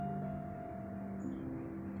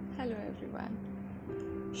Hello everyone,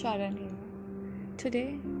 Sharan here.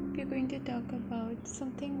 Today we're going to talk about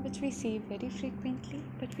something which we see very frequently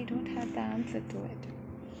but we don't have the answer to it.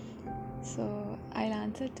 So I'll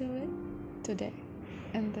answer to it today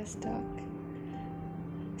in this talk.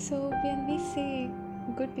 So when we see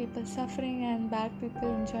good people suffering and bad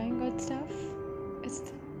people enjoying good stuff,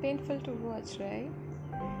 it's painful to watch, right?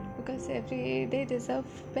 Because every day deserve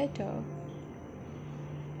better.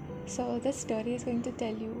 So this story is going to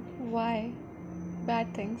tell you why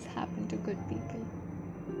bad things happen to good people.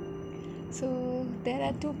 So there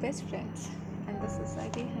are two best friends, and the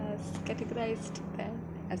society has categorized them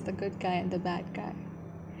as the good guy and the bad guy.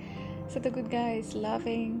 So the good guy is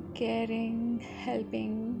loving, caring,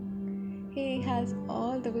 helping. He has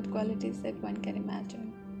all the good qualities that one can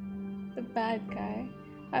imagine. The bad guy,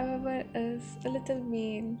 however, is a little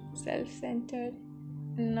mean, self-centered,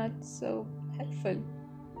 and not so helpful.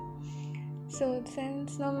 So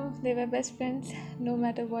since they were best friends, no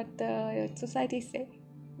matter what the society say,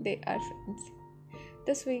 they are friends.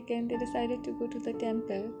 This weekend they decided to go to the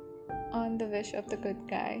temple on the wish of the good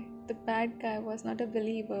guy. The bad guy was not a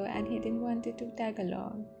believer and he didn't want to tag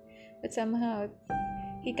along. But somehow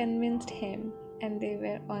he convinced him and they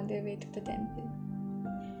were on their way to the temple.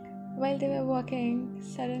 While they were walking,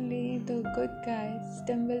 suddenly the good guy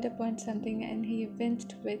stumbled upon something and he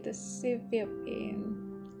winced with a severe pain.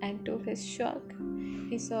 And to his shock,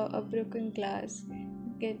 he saw a broken glass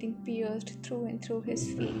getting pierced through and through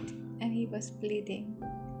his feet, and he was bleeding.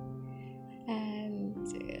 And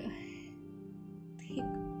he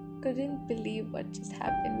couldn't believe what just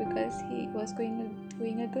happened because he was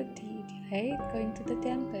doing a good deed, right? Going to the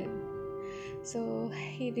temple. So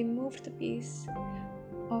he removed the piece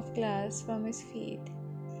of glass from his feet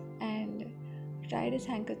and tied his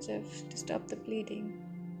handkerchief to stop the bleeding,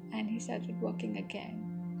 and he started walking again.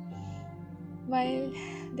 While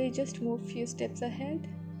they just moved few steps ahead,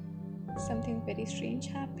 something very strange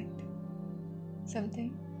happened.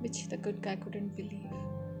 Something which the good guy couldn't believe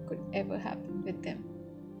could ever happen with them.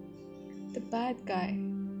 The bad guy,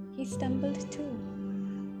 he stumbled too.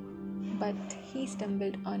 But he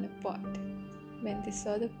stumbled on a pot. When they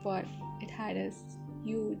saw the pot, it had a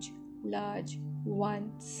huge, large,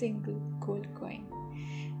 one single gold coin.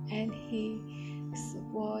 And he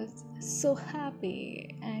was so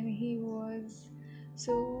happy and he was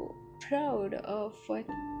so proud of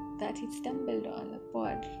that he stumbled on a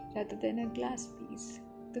pot rather than a glass piece.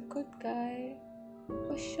 The good guy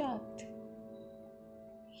was shocked.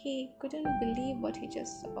 He couldn't believe what he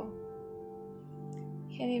just saw.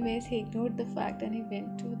 Anyways, he ignored the fact and he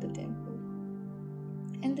went to the temple.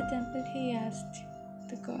 In the temple, he asked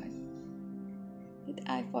the god, "Did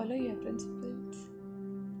I follow your principles?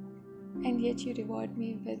 And yet you reward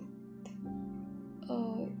me with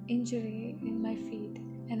an injury in my feet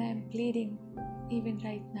and I am bleeding even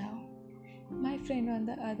right now. My friend on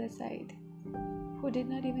the other side, who did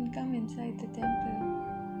not even come inside the temple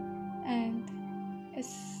and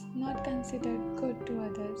is not considered good to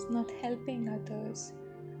others, not helping others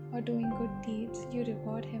or doing good deeds, you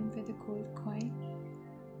reward him with a gold coin."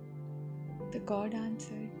 The god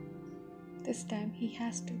answered, "This time he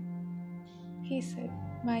has to." He said,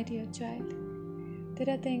 "My dear child, there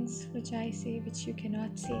are things which I see which you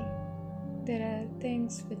cannot see. There are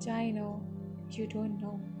things which I know you don't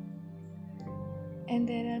know. And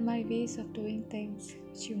there are my ways of doing things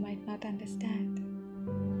which you might not understand."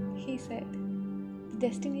 He said, "The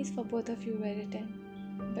destinies for both of you were written,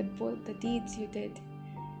 but both the deeds you did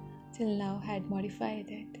till now had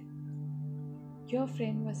modified it. Your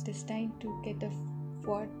friend was destined to get a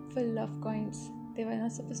wad full of coins. They were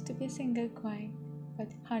not supposed to be a single coin,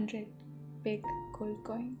 but 100 big gold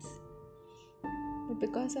coins. But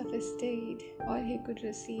because of his deed, all he could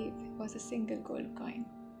receive was a single gold coin.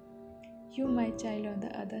 You, my child, on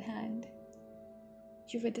the other hand,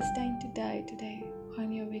 you were destined to die today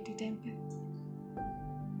on your way to temple.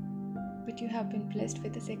 But you have been blessed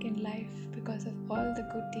with a second life because of all the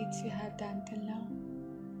good deeds you have done till now.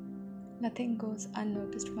 Nothing goes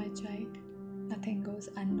unnoticed, my child. Nothing goes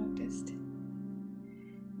unnoticed."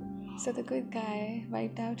 So the good guy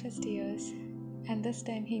wiped out his tears, and this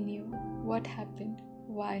time he knew what happened,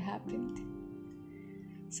 why happened.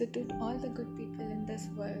 So to all the good people in this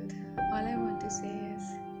world, all I want to say is,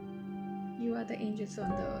 you are the angels on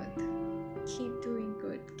the earth. Keep doing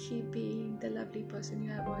good, keep being the lovely person you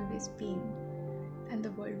have always been, and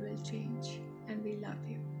the world will change, and we love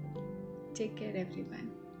you. Take care everyone.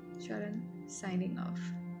 Sharan signing off.